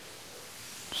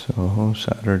So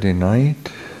Saturday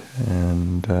night,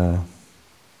 and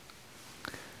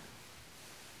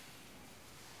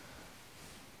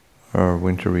our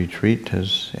winter retreat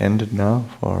has ended now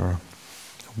for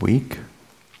a week.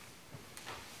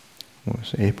 It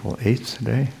was April 8th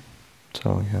today,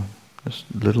 so yeah, just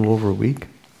a little over a week.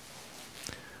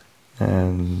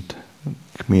 And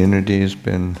the community has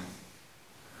been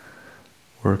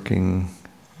working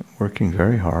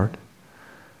very hard,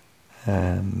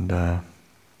 and I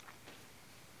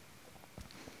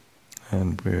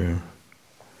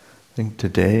think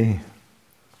today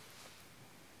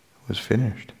was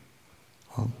finished.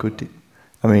 Well, kuti.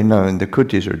 I mean, no, and the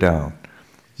kutis are down.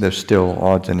 There's still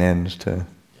odds and ends to. Yeah,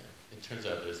 it turns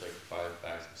out there's like 5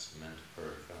 bags of cement per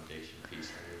foundation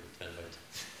piece under the 10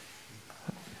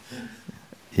 by 10.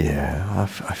 Yeah,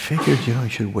 I figured, I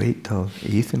should wait till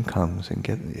Ethan comes and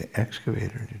get the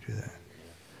excavator to do that.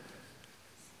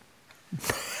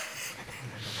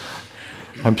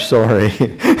 I'm sorry.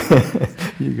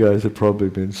 You guys have probably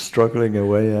been struggling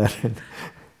away at it.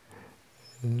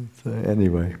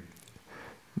 Anyway,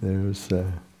 there's,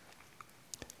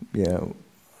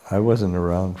 I wasn't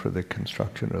around for the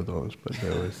construction of those, but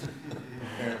there was.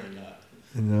 Apparently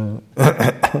not.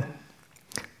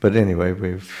 But anyway,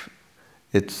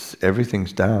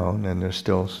 everything's down, and there's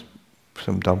still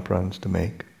some dump runs to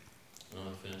make.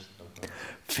 Finish the dump runs.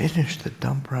 Finish the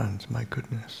dump runs, my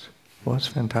goodness. Well, it's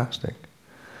fantastic.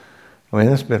 I mean,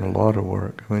 that's been a lot of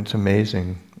work. I mean, it's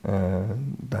amazing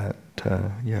that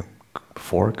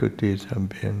 4 kutis have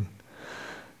been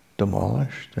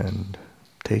demolished and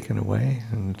taken away,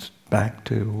 and it's back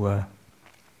to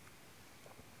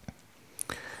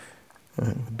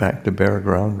bare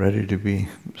ground, ready to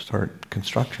start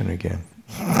construction again.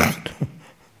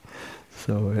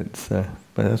 So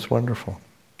but that's wonderful.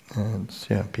 And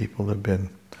people have been.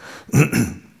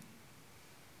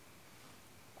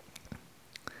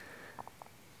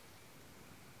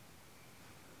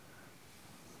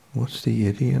 What's the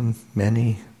idiom?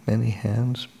 Many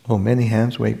hands. Oh, many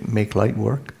hands make light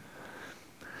work.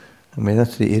 I mean,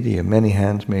 that's the idiom. Many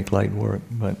hands make light work,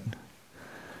 but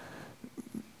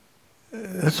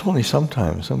that's only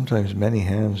sometimes. Sometimes many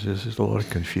hands, there's just a lot of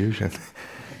confusion.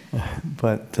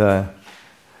 But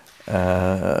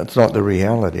it's not the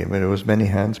reality. I mean, it was many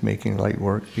hands making light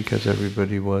work because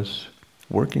everybody was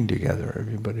working together.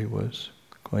 Everybody was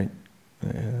quite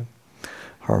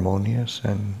harmonious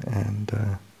and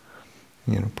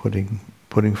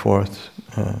putting forth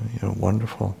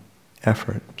wonderful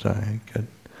efforts.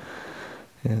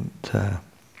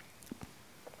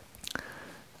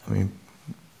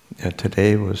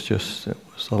 Today was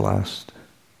the last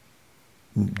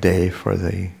day for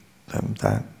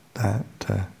that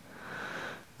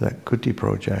kuti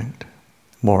project,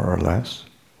 more or less.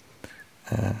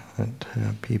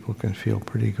 That people can feel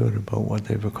pretty good about what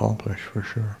they've accomplished, for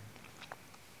sure.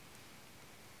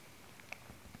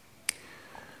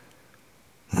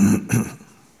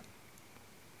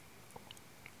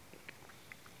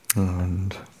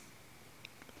 And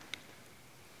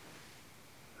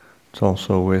it's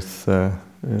also with,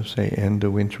 end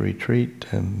of winter retreat,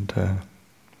 and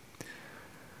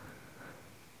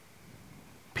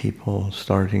people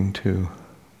starting to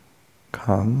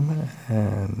come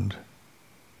and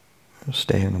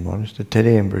stay in the monastery.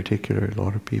 Today in particular, a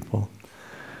lot of people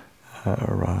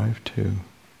arrived to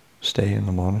stay in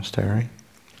the monastery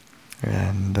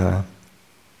and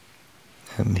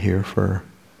here for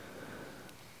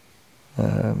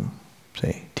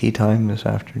tea time this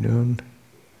afternoon.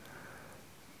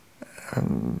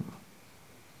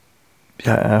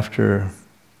 After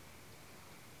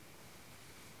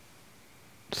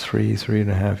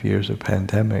 3.5 years of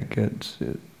pandemic, it's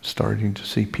starting to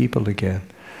see people again.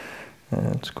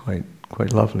 It's quite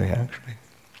lovely, actually.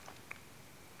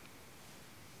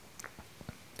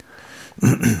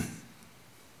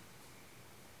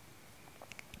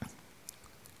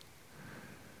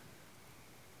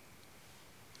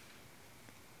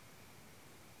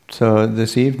 So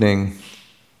this evening,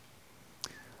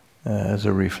 as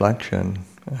a reflection,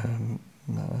 I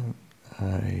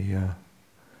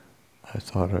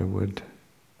thought I would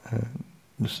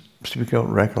speak out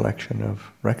recollection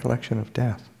of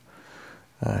death.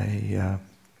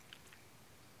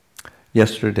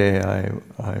 Yesterday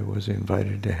I was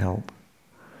invited to help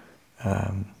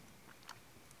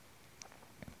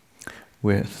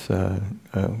with a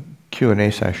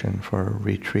Q&A session for a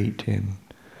retreat in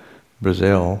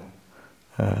Brazil,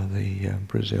 the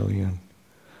Brazilian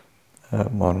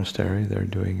monastery. They're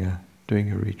doing a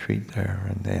retreat there,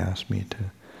 and they asked me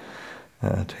to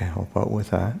help out with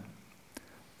that.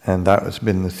 And that has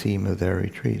been the theme of their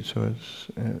retreat. So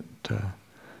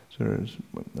sort of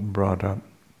brought up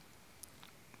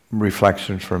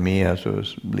reflections for me as it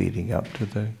was leading up to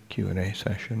the Q&A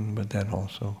session, but then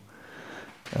also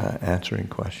answering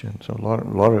questions. So a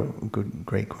lot of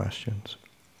great questions.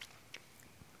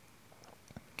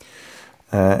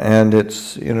 And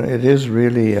it's, it is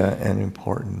really an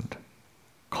important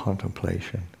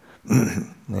contemplation.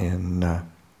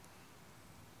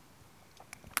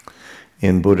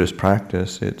 In Buddhist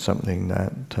practice, it's something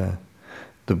that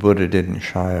the Buddha didn't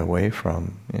shy away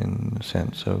from, in the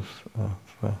sense of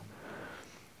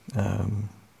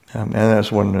and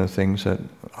that's one of the things that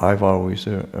I've always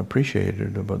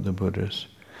appreciated about the Buddha's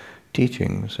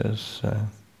teachings, as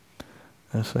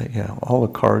it's like, all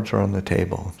the cards are on the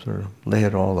table, sort of lay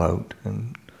it all out,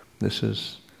 and this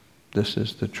is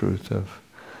the truth of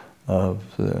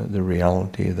the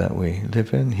reality that we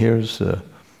live in. Here's the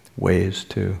ways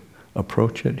to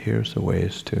approach it. Here's the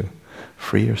ways to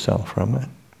free yourself from it.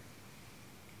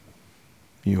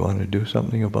 You want to do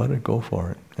something about it, go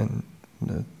for it. And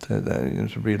that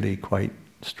is really quite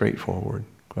straightforward,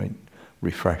 quite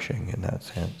refreshing in that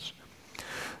sense.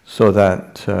 So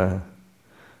that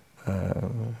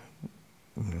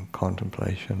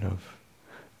contemplation of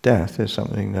death is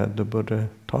something that the Buddha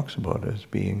talks about as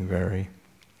being very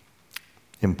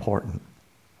important.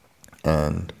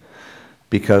 And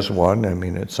because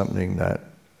it's something that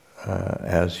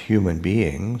as human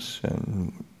beings,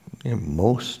 and in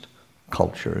most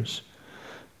cultures,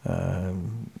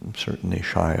 certainly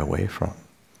shy away from.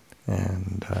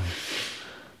 And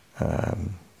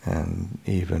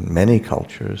even many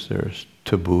cultures, there's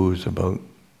taboos about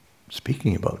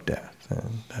speaking about death.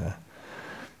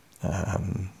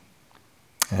 And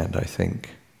I think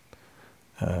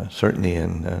certainly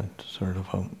in sort of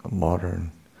a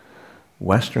modern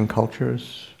Western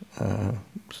cultures,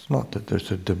 it's not that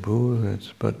there's a taboo,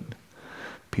 but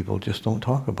people just don't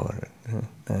talk about it.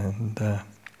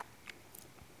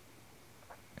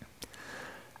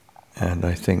 And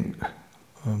I think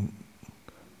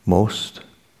most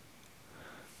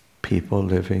people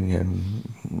living in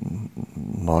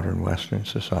modern Western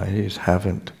societies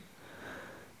haven't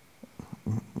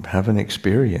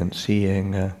experienced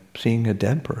seeing a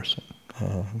dead person.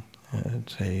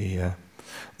 It's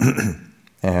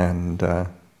and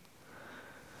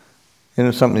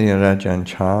something that Ajahn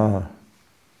Chah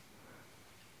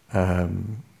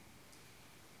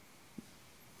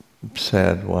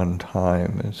said one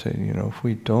time, and said, if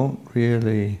we don't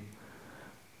really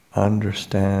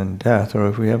understand death, or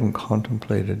if we haven't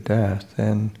contemplated death,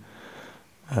 then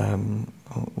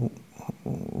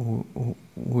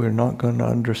we're not going to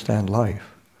understand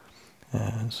life.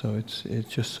 So it's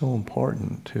just so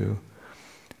important to,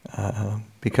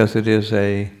 because it is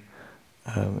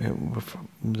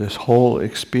this whole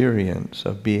experience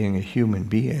of being a human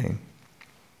being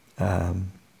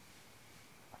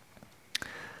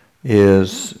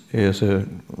is a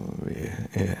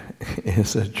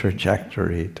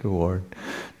trajectory toward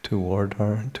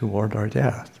our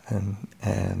death, and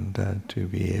to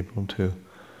be able to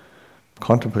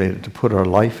contemplate it, to put our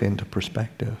life into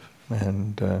perspective,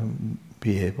 and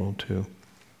be able to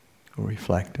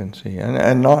reflect and see,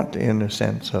 and not in a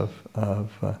sense of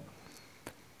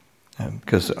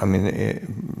because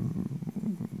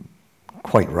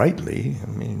quite rightly,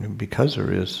 because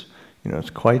there is, it's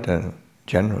quite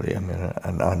generally,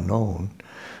 an unknown.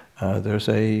 There's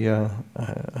a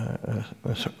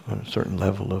certain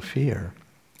level of fear,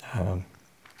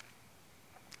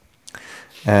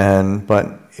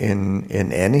 but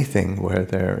in anything where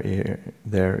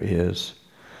there is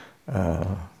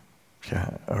a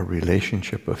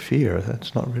relationship of fear,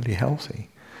 that's not really healthy.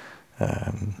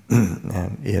 And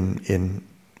in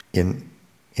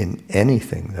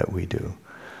anything that we do,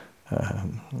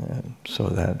 so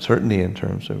that certainly in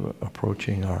terms of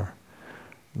approaching our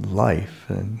life,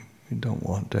 and we don't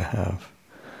want to have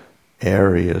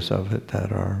areas of it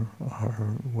that are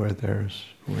where there's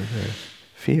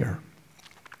fear.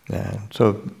 And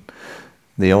so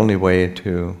the only way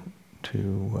to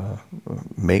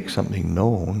make something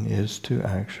known is to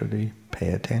actually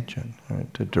pay attention,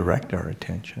 right? To direct our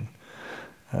attention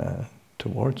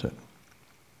towards it.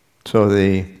 So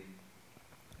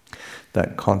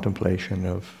that contemplation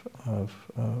of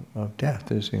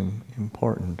death is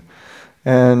important,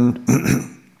 and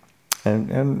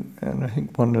I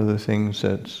think one of the things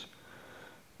that's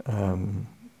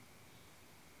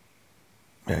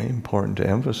important to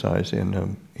emphasize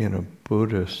in a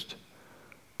Buddhist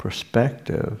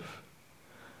perspective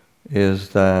is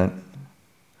that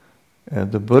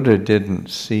the Buddha didn't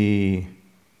see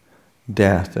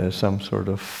death as some sort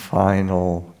of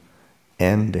final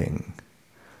ending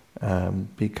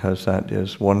because that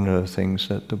is one of the things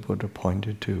that the Buddha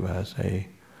pointed to as a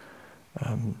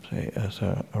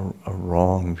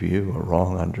wrong view, a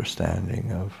wrong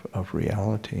understanding of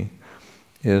reality,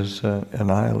 is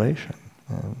annihilation.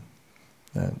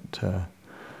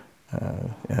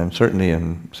 And certainly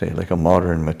in, say, like a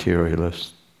modern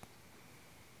materialist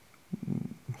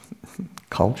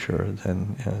culture,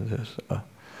 then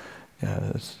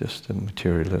it's just a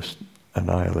materialist,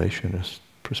 annihilationist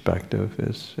perspective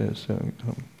is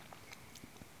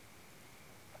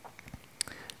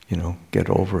get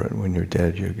over it. When you're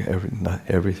dead,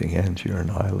 everything ends. You're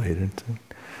annihilated,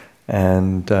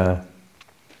 and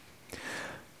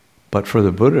but for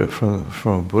the Buddha, from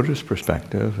a Buddhist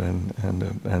perspective, and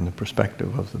the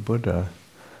perspective of the Buddha,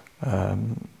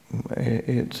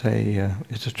 it's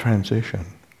a transition,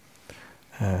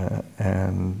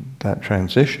 and that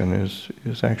transition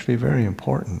is actually very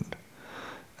important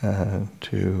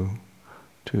to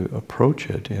approach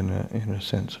it in a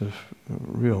sense of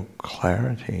real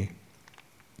clarity.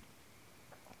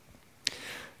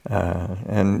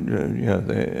 And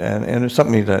it's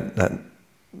something that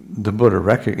the Buddha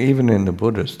recognized. Even in the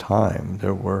Buddha's time,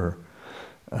 there were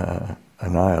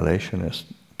annihilationist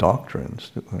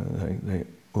doctrines, the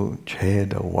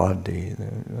Uchedavadi,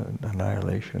 the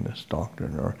annihilationist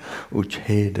doctrine, or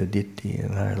Uchedaditti,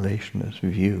 annihilationist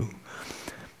view.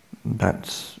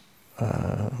 That's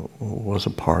was a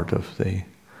part of the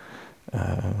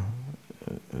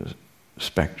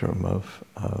spectrum of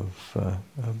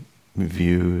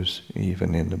views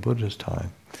even in the Buddha's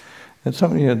time. It's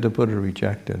something that the Buddha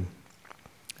rejected,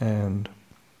 and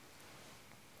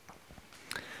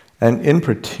in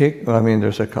particular, I mean,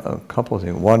 there's a couple of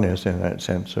things. One is in that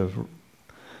sense of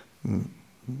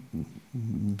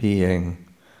being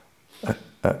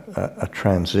a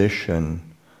transition.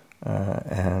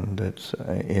 And it's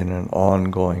in an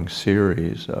ongoing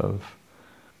series of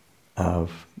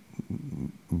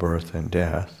birth and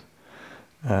death,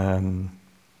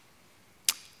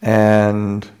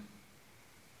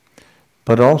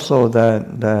 but also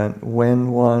that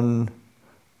when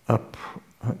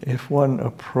if one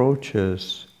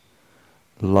approaches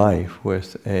life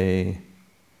with a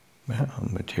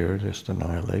materialist,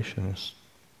 annihilationist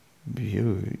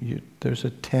view, there's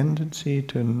a tendency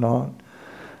to not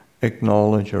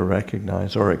acknowledge or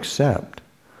recognize or accept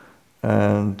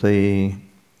the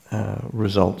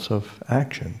results of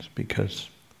actions, because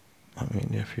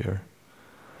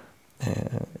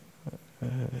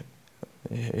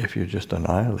if you're just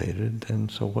annihilated, then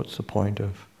so what's the point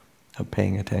of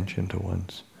paying attention to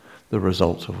the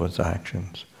results of one's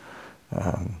actions?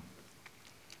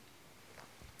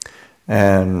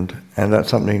 And that's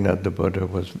something that the Buddha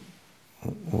was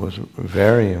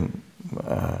very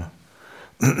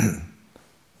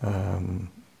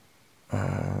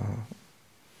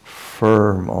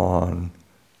firm on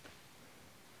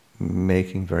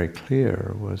making very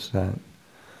clear, was that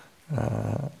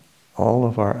all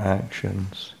of our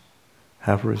actions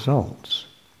have results,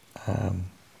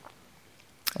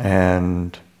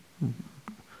 and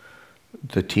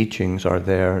the teachings are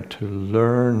there to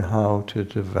learn how to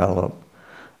develop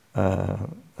a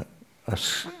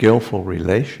skillful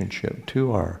relationship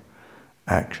to our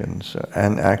actions,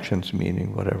 and actions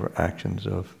meaning whatever actions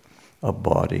of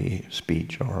body,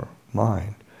 speech, or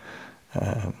mind,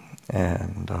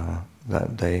 and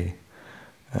that they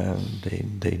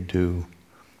do.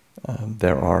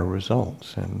 There are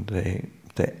results, and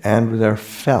they're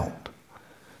felt.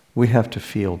 We have to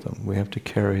feel them. We have to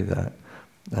carry that,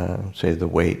 say, the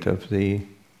weight of the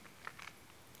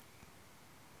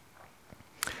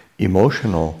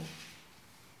emotional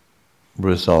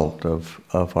result of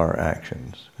our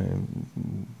actions. And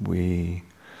we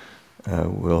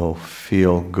will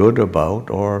feel good about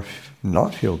or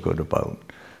not feel good about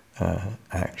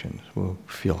actions. We'll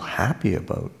feel happy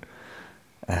about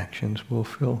actions. We'll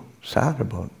feel sad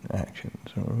about actions,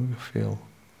 or we'll feel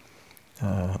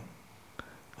a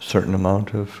certain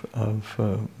amount of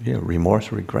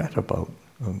remorse, regret about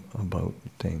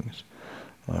things.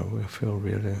 We'll feel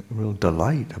real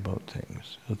delight about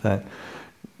things, so that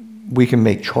we can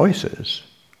make choices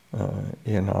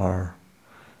in our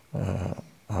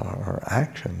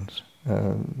actions,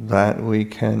 that we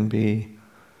can be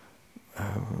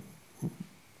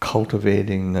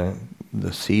cultivating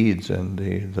the seeds and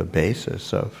the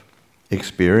basis of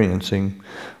experiencing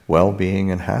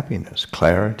well-being and happiness,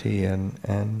 clarity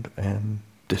and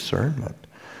discernment,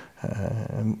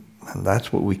 and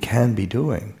that's what we can be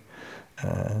doing.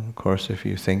 And of course, if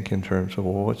you think in terms of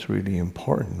what's really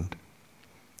important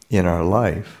in our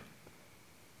life,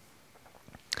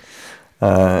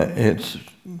 It's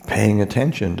paying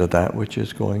attention to that which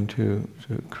is going to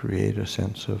create a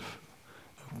sense of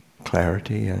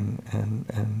clarity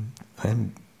and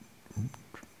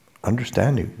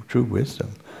understanding, true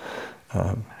wisdom,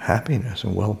 happiness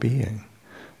and well-being,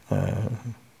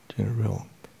 real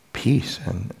peace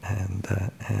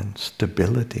and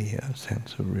stability, a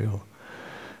sense of real,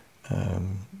 a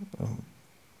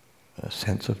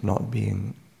sense of not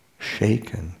being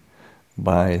shaken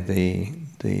by the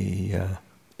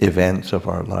events of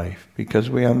our life, because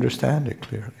we understand it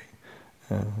clearly,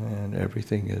 and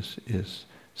everything is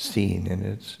seen in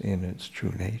its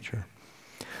true nature.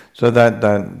 So that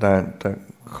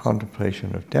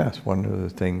contemplation of death, one of the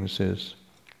things is,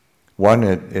 one,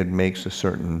 it makes a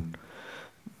certain,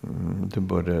 the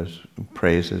Buddha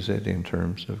praises it in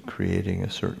terms of creating a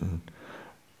certain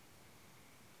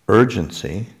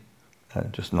urgency,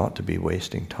 just not to be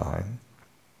wasting time.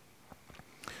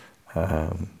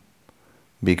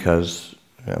 Because,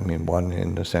 one,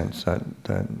 in the sense that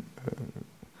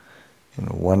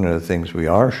one of the things we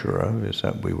are sure of is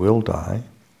that we will die,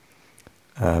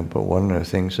 but one of the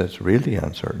things that's really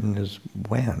uncertain is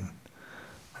when.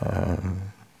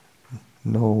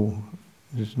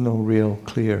 There's no real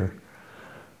clear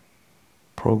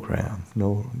program,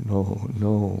 no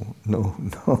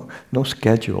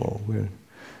schedule.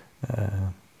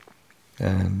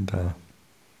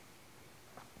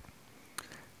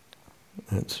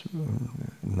 That's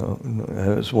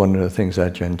one of the things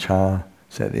Ajahn Chah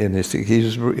said.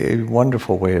 He's a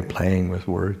wonderful way of playing with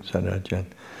words that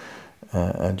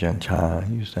Ajahn Chah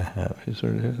used to have. He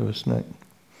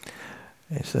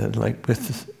said, like,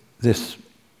 with this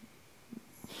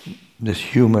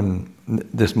human,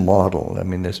 this model,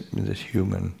 this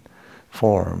human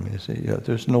form,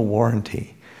 there's no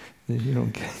warranty. You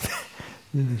don't get,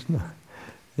 there's no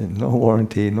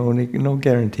warranty, no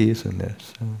guarantees in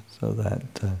this, so that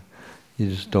you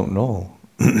just don't know.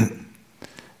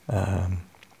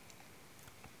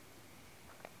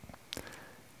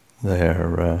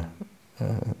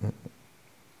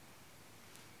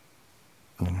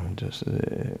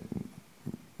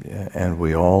 And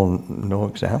we all know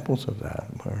examples of that,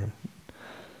 where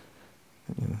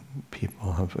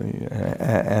people have,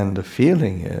 and the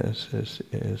feeling is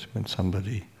when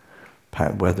somebody,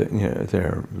 whether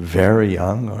they're very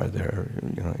young or they're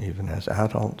even as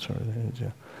adults, or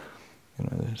they're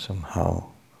somehow,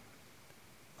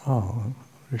 oh,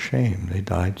 what a shame they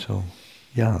died so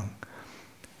young,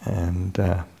 and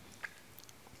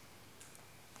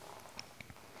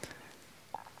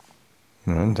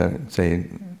say,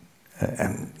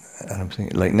 and I'm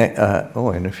thinking, like,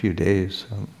 in a few days,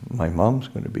 my mom's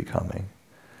going to be coming,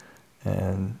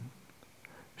 and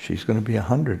she's going to be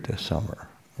 100 this summer,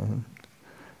 and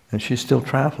she's still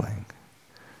traveling,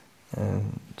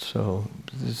 and so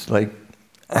it's like,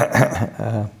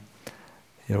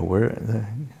 we're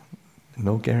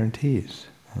no guarantees,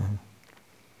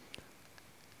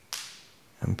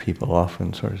 and people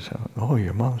often sort of say, "Oh,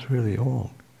 your mom's really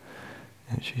old,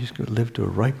 and she's going to live to a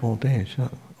ripe old age.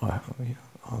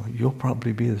 You'll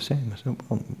probably be the same." I said,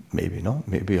 "Well, maybe not.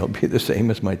 Maybe I'll be the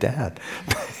same as my dad.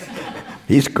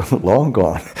 He's long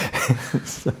gone."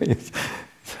 so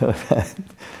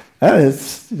that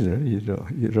is, you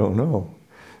don't know.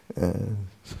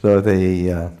 So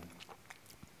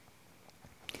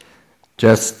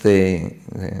just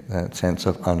that sense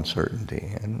of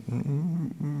uncertainty,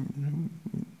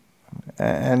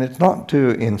 and it's not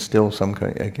to instill some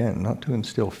kind, again, not to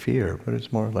instill fear, but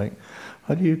it's more like,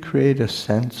 how do you create a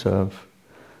sense of,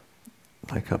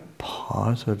 like, a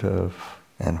positive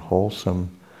and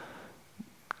wholesome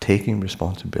taking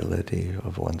responsibility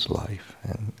of one's life,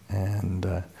 and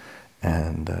a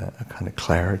kind of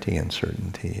clarity and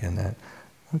certainty, and that,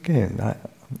 okay,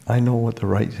 I know what the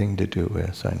right thing to do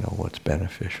is. I know what's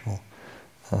beneficial.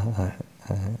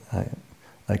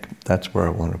 That's where I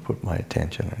want to put my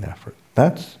attention and effort.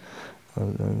 That's,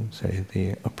 say,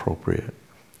 the appropriate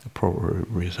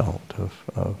result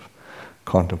of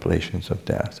contemplations of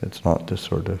death. It's not to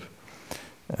sort of,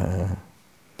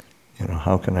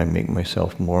 how can I make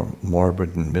myself more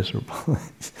morbid and miserable?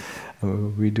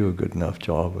 We do a good enough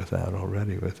job with that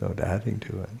already without adding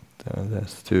to it.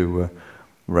 That's to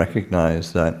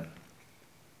recognize that,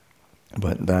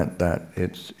 but that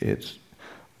it's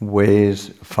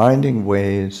finding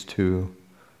ways to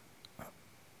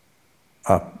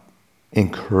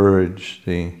encourage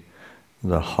the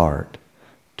heart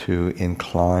to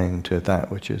incline to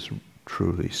that which is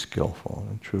truly skillful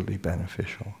and truly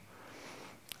beneficial,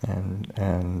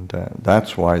 and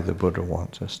that's why the Buddha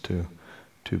wants us to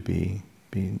be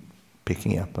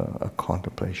picking up a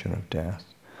contemplation of death,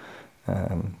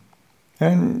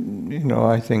 And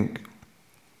I think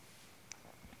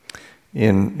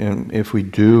if we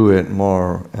do it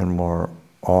more and more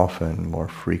often, more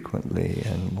frequently,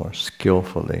 and more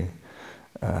skillfully,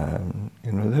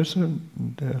 there's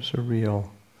a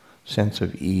real sense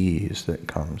of ease that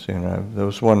comes. That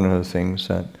was one of the things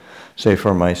that, say,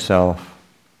 for myself,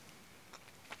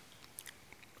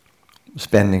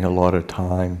 spending a lot of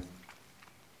time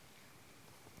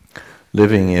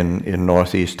living in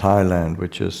northeast Thailand,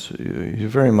 which is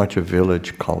very much a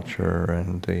village culture,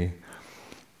 and the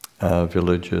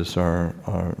villages are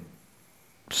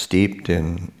steeped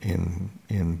in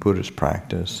Buddhist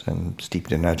practice and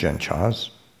steeped in Ajahn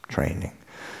Chah's training.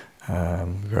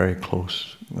 Very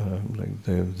close, like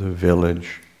the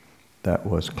village that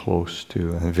was close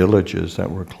to, and villages that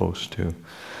were close to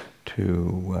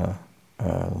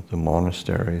the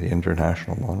monastery, the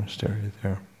international monastery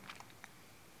there.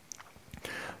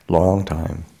 Long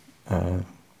time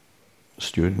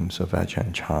students of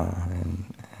Ajahn Chah,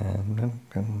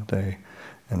 and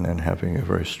then having a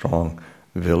very strong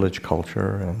village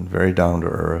culture and very down to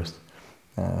earth,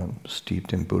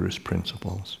 steeped in Buddhist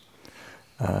principles.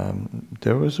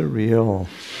 There was a real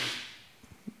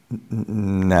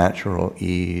natural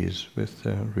ease with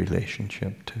the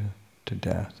relationship to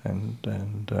death, and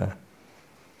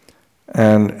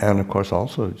of course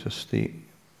also just the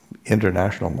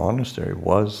international monastery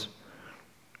was,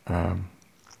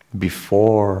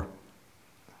 before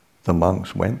the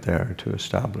monks went there to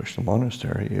establish the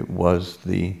monastery, it was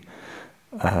the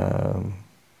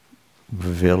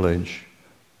village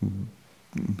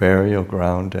burial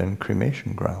ground and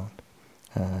cremation ground,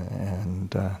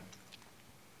 and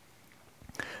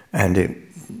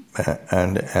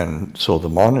so the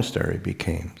monastery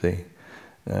became the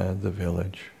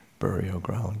village burial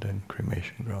ground and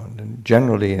cremation ground. And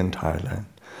generally in Thailand,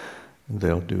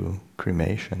 they'll do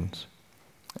cremations,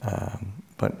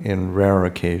 but in rare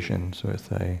occasions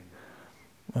with a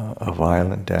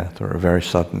violent death or a very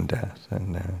sudden death,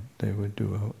 and they would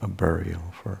do a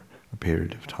burial for a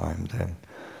period of time. Then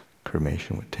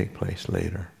cremation would take place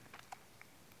later.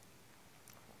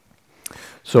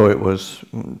 So it was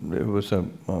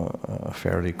a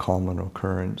fairly common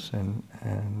occurrence,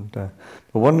 but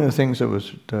one of the things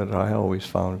that I always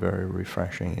found very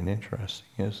refreshing and interesting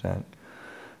is that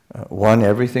one,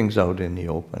 everything's out in the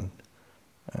open.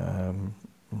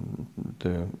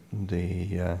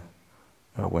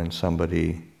 When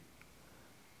somebody,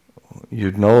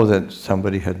 you'd know that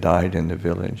somebody had died in the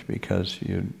village because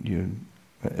you,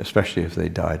 especially if they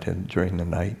died during the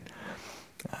night,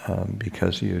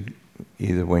 because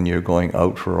either when you're going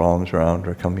out for alms round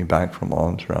or coming back from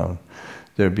alms round,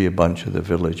 there'd be a bunch of the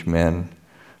village men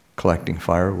collecting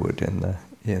firewood in the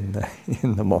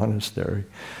monastery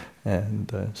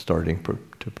and starting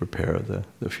to prepare the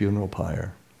funeral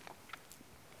pyre.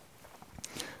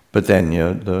 But then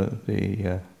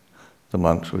the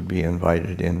monks would be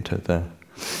invited into the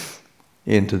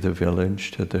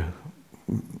village, to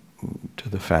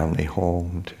the family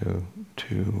home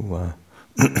to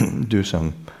do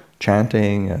some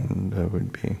chanting, and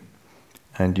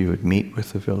you would meet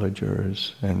with the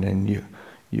villagers, and then you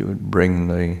would bring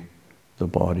the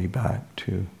body back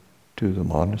to the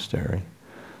monastery.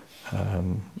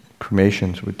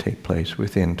 Cremations would take place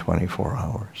within 24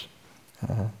 hours.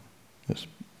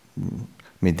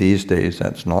 These days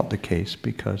that's not the case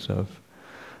because of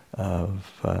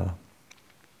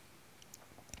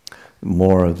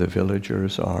more of the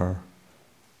villagers the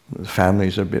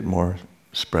families are a bit more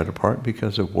spread apart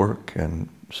because of work and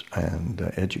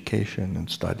education and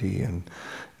study, and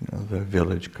the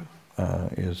village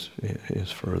is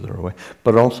further away.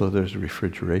 But also there's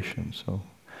refrigeration, so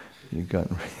you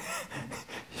got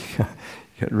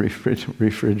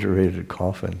refrigerated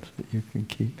coffins that you can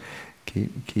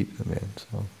keep them in.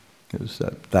 So it was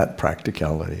that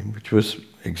practicality, which was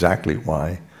exactly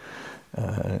why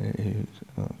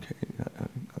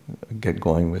get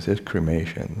going with this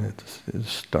cremation. It's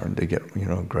starting to get,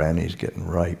 Granny's getting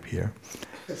ripe here.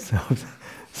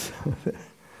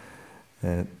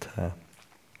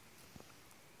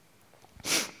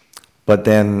 But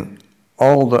then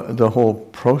all the whole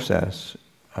process,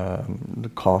 the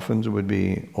coffins would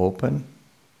be open.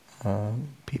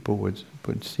 People would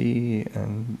see,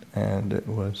 and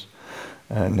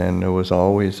then there was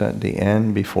always at the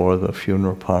end, before the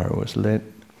funeral pyre was lit,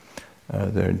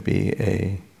 there'd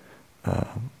be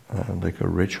like a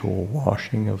ritual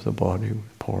washing of the body,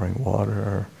 pouring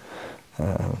water,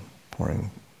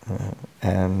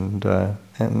 and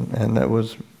that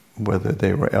was whether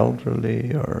they were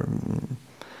elderly or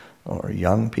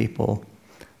young people,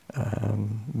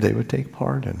 they would take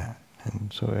part in that,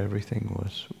 and so everything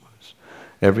was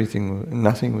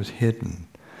nothing was hidden.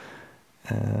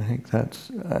 I think that's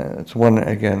one,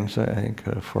 again, so I think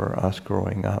for us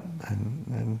growing up,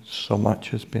 and so much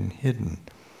has been hidden.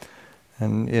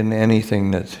 And in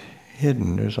anything that's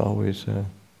hidden, there's always a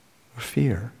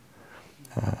fear.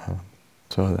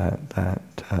 So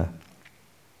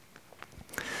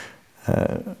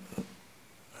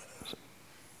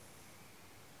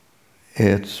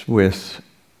it's with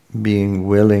being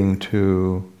willing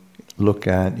to look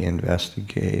at,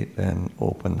 investigate, and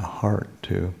open the heart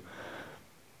to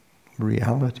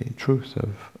reality, truth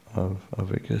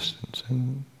of existence.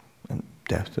 And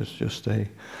death is just a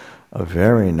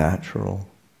very natural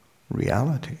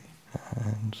reality.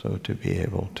 And so to be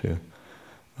able to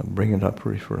bring it up for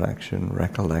reflection,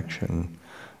 recollection,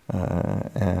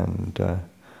 and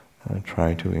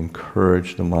try to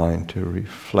encourage the mind to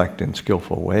reflect in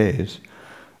skillful ways,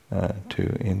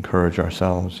 to encourage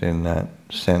ourselves in that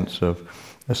sense of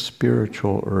a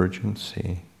spiritual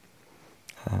urgency.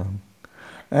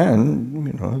 And,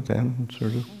 then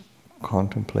sort of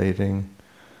contemplating,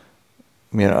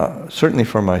 certainly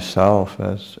for myself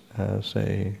as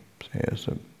a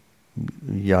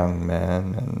young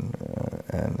man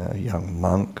and a young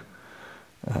monk,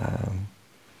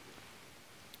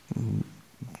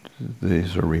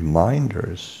 these are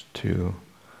reminders to,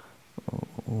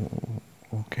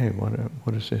 okay,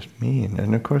 what does this mean?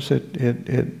 And of course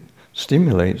it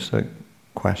stimulates the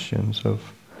questions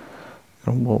of,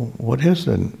 well, what is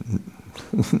the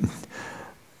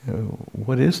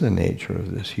nature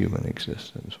of this human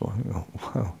existence?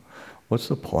 Well, what's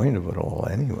the point of it all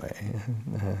anyway?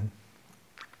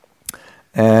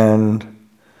 And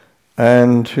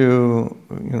to,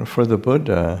 for the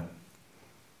Buddha,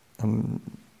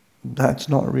 that's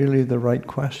not really the right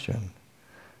question.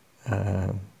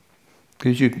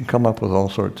 Because you can come up with all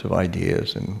sorts of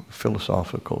ideas and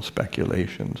philosophical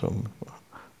speculations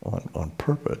on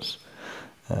purpose.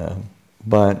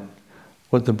 But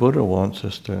what the Buddha wants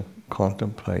us to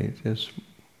contemplate is,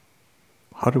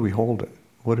 how do we hold it?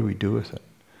 What do we do with it?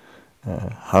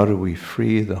 How do we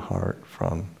free the heart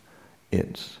from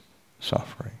its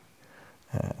suffering?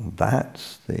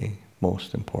 That's the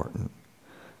most important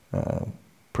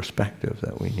perspective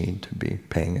that we need to be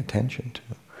paying attention to.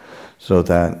 So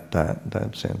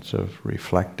that sense of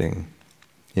reflecting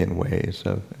in ways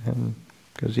of, and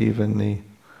because even the,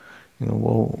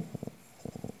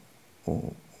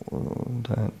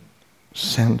 that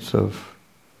sense of,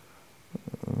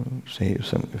 say,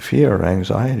 some fear or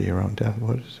anxiety around death,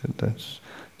 what is it? There's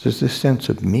this sense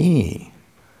of me.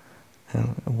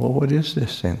 And, well, what is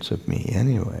this sense of me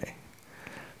anyway?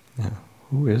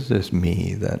 Who is this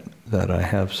me that I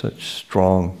have such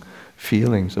strong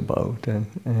feelings about?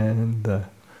 And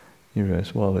you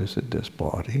realize, well, is it this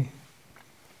body?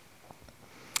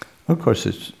 Of course,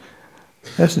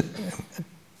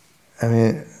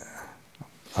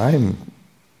 I'm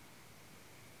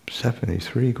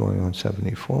 73 going on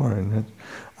 74, and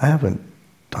I haven't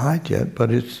died yet, but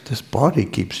this body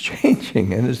keeps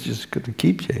changing, and it's just going to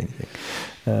keep changing.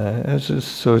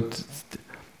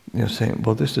 Saying,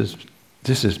 well, this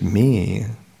is me,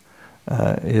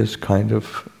 is kind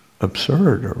of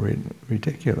absurd or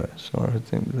ridiculous, or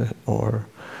thinking,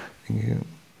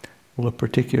 well, a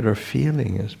particular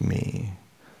feeling is me,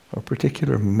 or a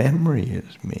particular memory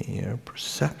is me, or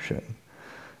perception.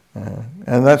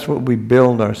 And that's what we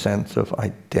build our sense of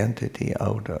identity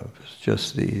out of. It's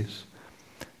just these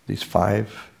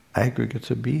 5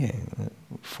 aggregates of being: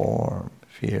 form,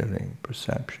 feeling,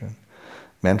 perception,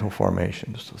 mental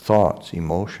formations, thoughts,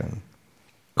 emotion,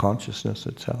 consciousness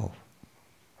itself.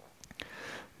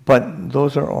 But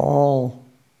those are all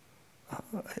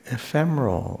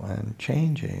ephemeral and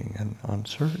changing and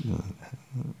uncertain.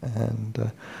 And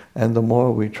the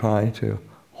more we try to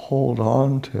hold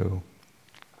on to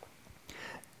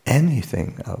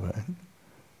anything of it,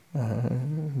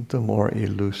 the more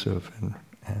elusive and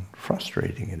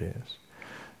frustrating it is.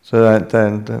 So that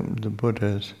then the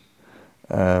Buddha's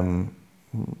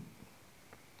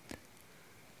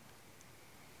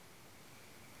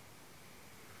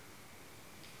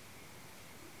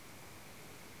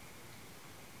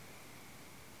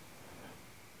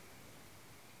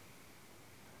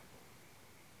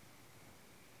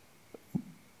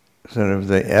sort of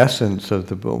the essence of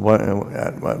the Buddha,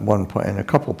 at one point, and a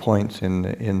couple points in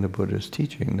the Buddha's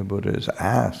teaching, the Buddha is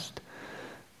asked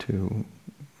to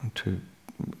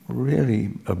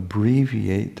really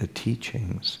abbreviate the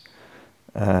teachings,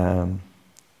 and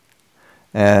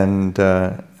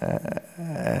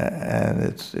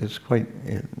it's quite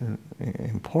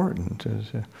important.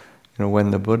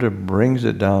 When the Buddha brings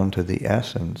it down to the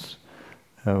essence,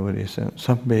 what do you say?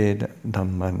 Sabbe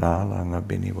dhamma nalanga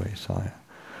binivesaya.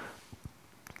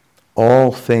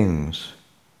 All things,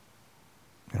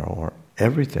 or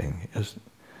everything,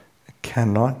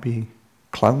 cannot be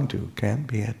clung to, can't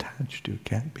be attached to,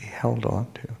 can't be held on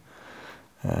to.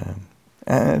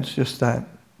 And it's just that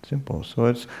simple. So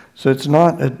it's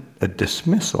not a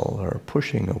dismissal or a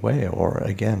pushing away or,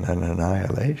 again, an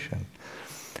annihilation.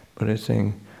 But it's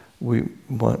saying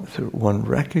one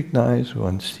recognizes,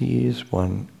 one sees,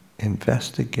 one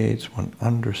investigates, one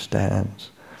understands,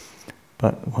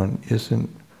 but one isn't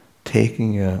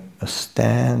taking a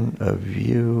stand, a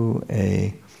view,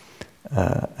 an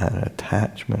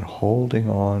attachment, holding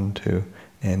on to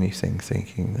anything,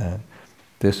 thinking that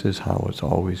this is how it's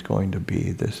always going to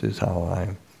be, this is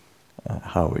how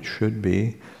it should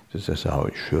be, this is how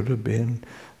it should have been.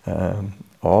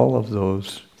 All of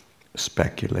those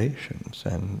speculations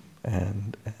and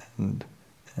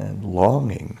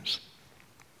longings,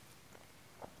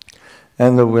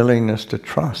 and the willingness to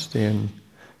trust in.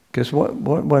 Because what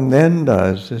one then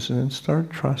does is then start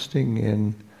trusting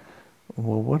in,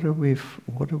 well, what are we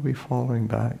falling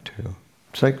back to?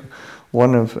 It's like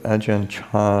one of Ajahn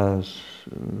Chah's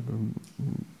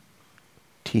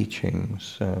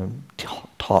teachings,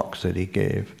 talks that he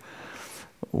gave,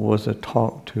 was a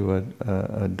talk to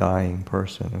a dying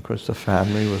person. Of course, the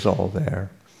family was all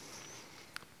there,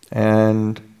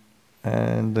 and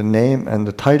the name and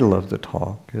the title of the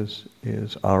talk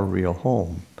is Our Real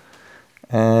Home.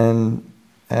 And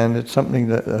it's something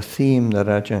that, a theme that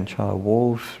Ajahn Chah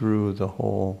wove through the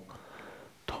whole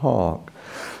talk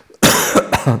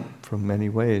from many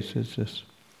ways. Is just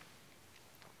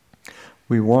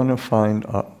we want to find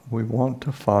our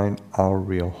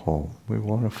real home. We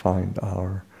want to find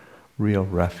our real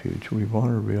refuge. We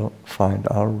want to find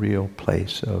our real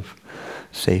place of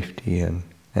safety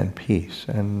and peace.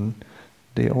 And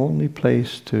the only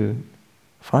place to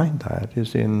find that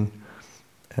is in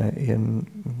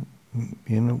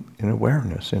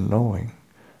awareness, in knowing,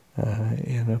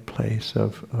 in a place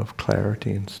of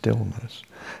clarity and stillness,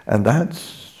 and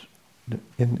that's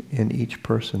in each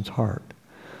person's heart,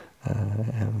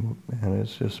 and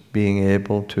it's just being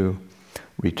able to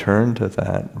return to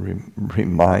that,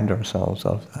 remind ourselves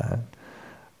of that.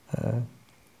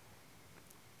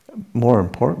 More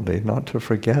importantly, not to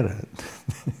forget it,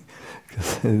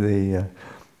 because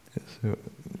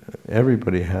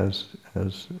everybody has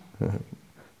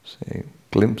say,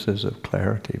 glimpses of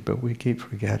clarity, but we keep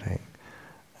forgetting.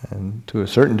 And to a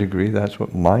certain degree, that's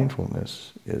what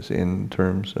mindfulness is, in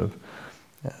terms of,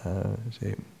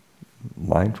 say,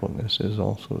 mindfulness is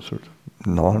also sort of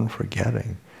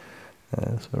non-forgetting,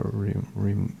 so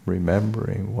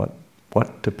remembering what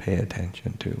to pay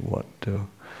attention to, what to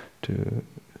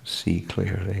see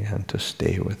clearly, and to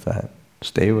stay with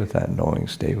that knowing,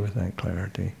 stay with that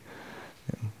clarity,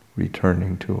 and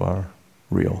returning to our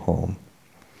real home.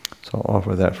 So I'll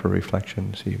offer that for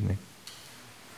reflection this evening.